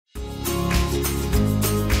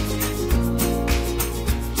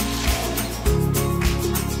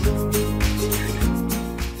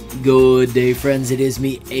Good day, friends. It is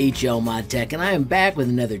me, HLModTech, and I am back with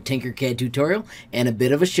another Tinkercad tutorial and a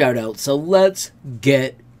bit of a shout out. So let's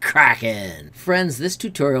get cracking. Friends, this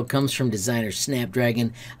tutorial comes from designer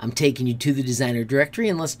Snapdragon. I'm taking you to the designer directory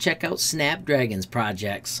and let's check out Snapdragon's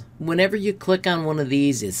projects. Whenever you click on one of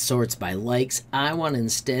these, it sorts by likes. I want to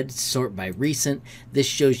instead sort by recent. This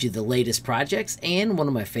shows you the latest projects, and one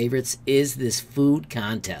of my favorites is this food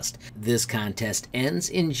contest. This contest ends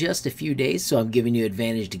in just a few days, so I'm giving you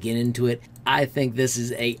advantage to get into it. I think this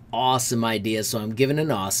is an awesome idea, so I'm giving an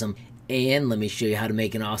awesome. And let me show you how to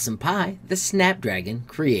make an awesome pie the Snapdragon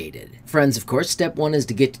created. Friends, of course, step one is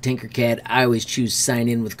to get to Tinkercad. I always choose sign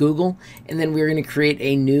in with Google, and then we're going to create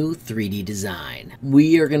a new 3D design.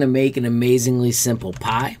 We are going to make an amazingly simple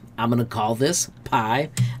pie. I'm going to call this pie.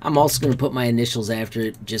 I'm also going to put my initials after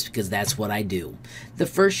it just because that's what I do. The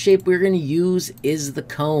first shape we're going to use is the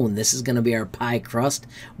cone. This is going to be our pie crust.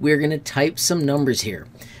 We're going to type some numbers here.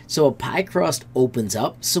 So a pie crust opens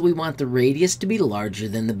up, so we want the radius to be larger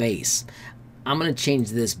than the base. I'm going to change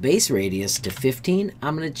this base radius to 15.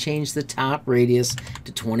 I'm going to change the top radius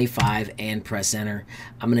to 25 and press enter.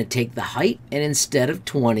 I'm going to take the height, and instead of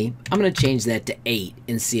 20, I'm going to change that to 8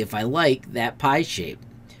 and see if I like that pie shape.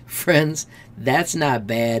 Friends, that's not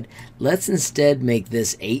bad. Let's instead make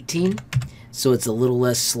this 18 so it's a little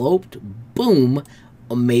less sloped. Boom,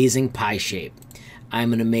 amazing pie shape. I'm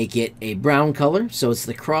going to make it a brown color, so it's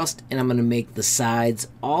the crust, and I'm going to make the sides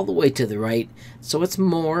all the way to the right, so it's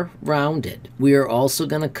more rounded. We are also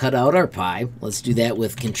going to cut out our pie. Let's do that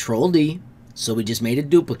with Control D. So we just made a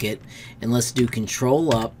duplicate, and let's do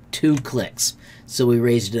Control up 2 clicks. So we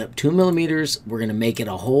raised it up 2 millimeters. We're going to make it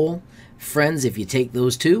a hole. Friends, if you take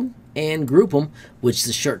those two and group them, which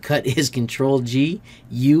the shortcut is Control G,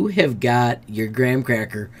 you have got your graham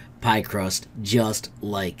cracker pie crust just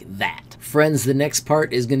like that. Friends, the next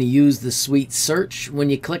part is going to use the sweet search.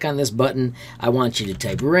 When you click on this button, I want you to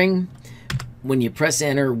type ring. When you press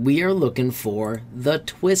enter, we are looking for the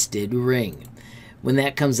twisted ring. When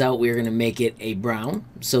that comes out, we're going to make it a brown,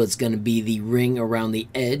 so it's going to be the ring around the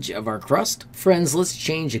edge of our crust. Friends, let's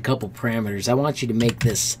change a couple parameters. I want you to make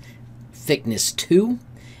this thickness 2,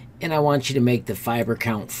 and I want you to make the fiber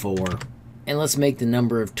count 4, and let's make the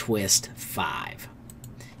number of twist 5.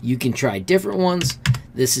 You can try different ones.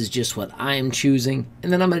 This is just what I am choosing.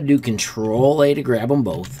 And then I'm going to do Control A to grab them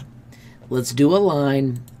both. Let's do a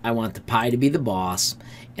line. I want the pie to be the boss.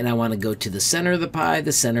 And I want to go to the center of the pie,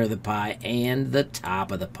 and the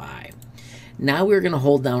top of the pie. Now we're going to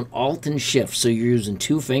hold down Alt and Shift, so you're using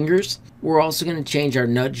 2 fingers. We're also going to change our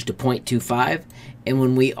nudge to 0.25. And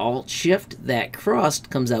when we Alt Shift, that crust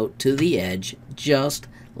comes out to the edge just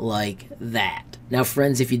like that. Now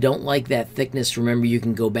friends, if you don't like that thickness, remember you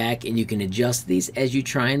can go back and you can adjust these as you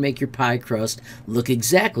try and make your pie crust look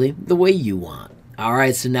exactly the way you want.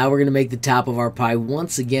 Alright, so now we're going to make the top of our pie.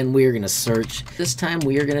 Once again, we are going to search. This time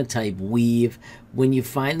we are going to type weave. When you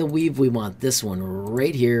find the weave, we want this one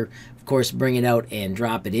right here. Of course, bring it out and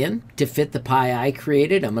drop it in. To fit the pie I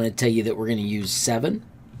created, I'm going to tell you that we're going to use 7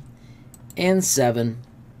 and 7.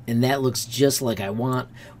 And that looks just like I want.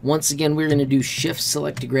 Once again, we're going to do Shift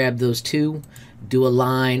Select to grab those 2. Do a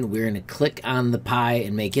line. We're going to click on the pie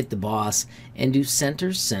and make it the boss. And do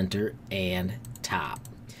center, center, and top.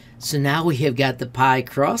 So now we have got the pie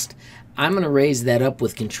crust. I'm going to raise that up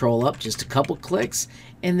with Control up, just a couple clicks.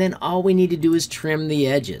 And then all we need to do is trim the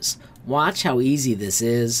edges. Watch how easy this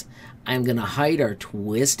is. I'm going to hide our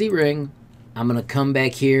twisty ring. I'm going to come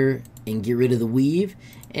back here and get rid of the weave.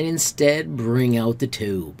 And instead bring out the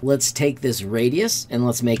tube. Let's take this radius and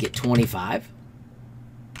let's make it 25.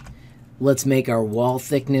 Let's make our wall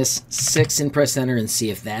thickness 6 and press enter and see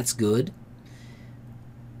if that's good.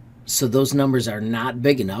 So those numbers are not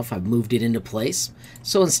big enough. I've moved it into place.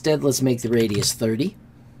 So instead let's make the radius 30.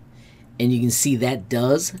 And you can see that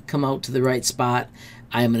does come out to the right spot.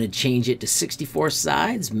 I'm going to change it to 64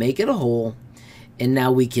 sides, make it a hole. And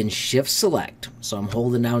now we can Shift Select. So I'm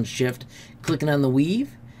holding down Shift, clicking on the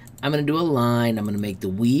weave. I'm going to do a line. I'm going to make the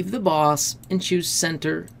weave the boss and choose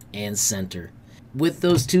center and center. With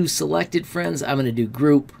those 2 selected, friends, I'm going to do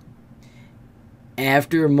group.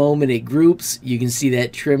 After a moment it groups, you can see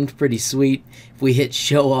that trimmed pretty sweet. If we hit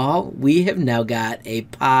show all, we have now got a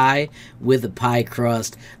pie with a pie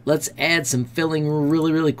crust. Let's add some filling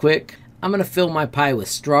really quick. I'm going to fill my pie with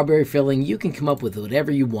strawberry filling. You can come up with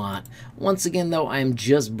whatever you want. Once again, though, I'm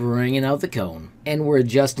just bringing out the cone. And we're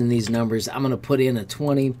adjusting these numbers. I'm going to put in a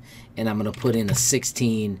 20, and I'm going to put in a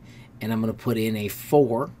 16, and I'm going to put in a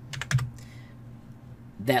 4.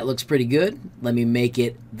 That looks pretty good. Let me make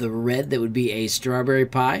it the red that would be a strawberry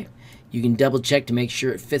pie. You can double check to make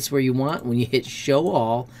sure it fits where you want. When you hit show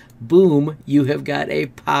all, boom, you have got a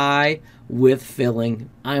Pi with filling.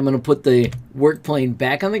 I'm going to put the work plane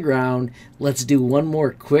back on the ground. Let's do one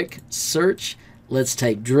more quick search. Let's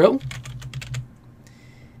type drill.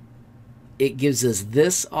 It gives us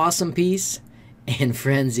this awesome piece. And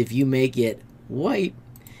friends, if you make it white,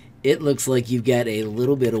 it looks like you've got a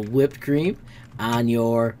little bit of whipped cream on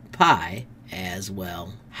your Pi as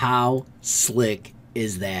well. How slick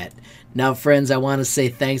is that? Now, friends, I want to say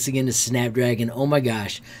thanks again to Snapdragon. Oh my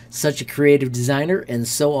gosh, such a creative designer, and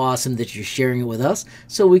so awesome that you're sharing it with us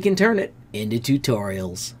so we can turn it into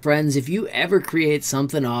tutorials. Friends, if you ever create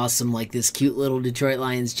something awesome like this cute little Detroit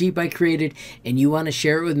Lions Jeep I created and you want to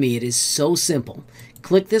share it with me, it is so simple.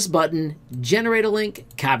 Click this button, generate a link,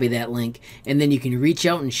 copy that link, and then you can reach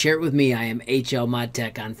out and share it with me. I am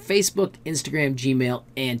HLModTech on Facebook, Instagram, Gmail,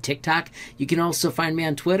 and TikTok. You can also find me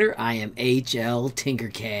on Twitter. I am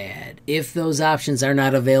HLTinkercad. If those options are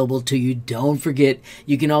not available to you, don't forget,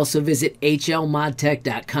 you can also visit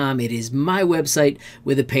HLModTech.com. It is my website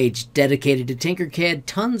with a page dedicated to Tinkercad,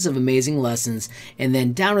 tons of amazing lessons, and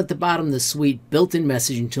then down at the bottom, the sweet built-in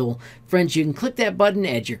messaging tool. Friends, you can click that button,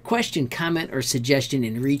 add your question, comment, or suggestion,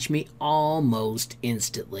 and reach me almost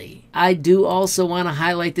instantly. I do also want to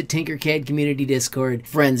highlight the Tinkercad Community Discord.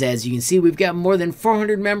 Friends, as you can see, we've got more than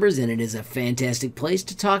 400 members, and it is a fantastic place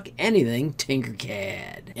to talk anything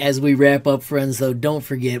Tinkercad. As we wrap up, friends, though, don't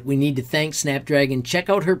forget, we need to thank Snapdragon. Check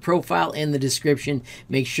out her profile in the description.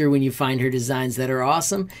 Make sure when you find her designs that are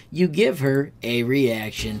awesome, you give her a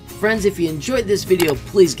reaction. Friends, if you enjoyed this video,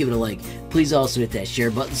 please give it a like. Please also hit that share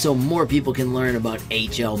button so more people can learn about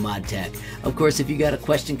HLModTech. Of course, if you got a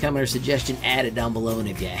question, comment, or suggestion, add it down below. And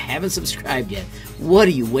if you haven't subscribed yet, what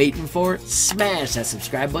are you waiting for? Smash that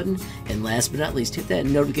subscribe button. And last but not least, hit that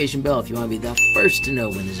notification bell if you want to be the first to know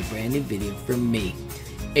when there's a brand new video from me,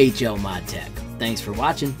 HLModTech. Thanks for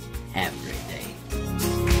watching. Have a great day.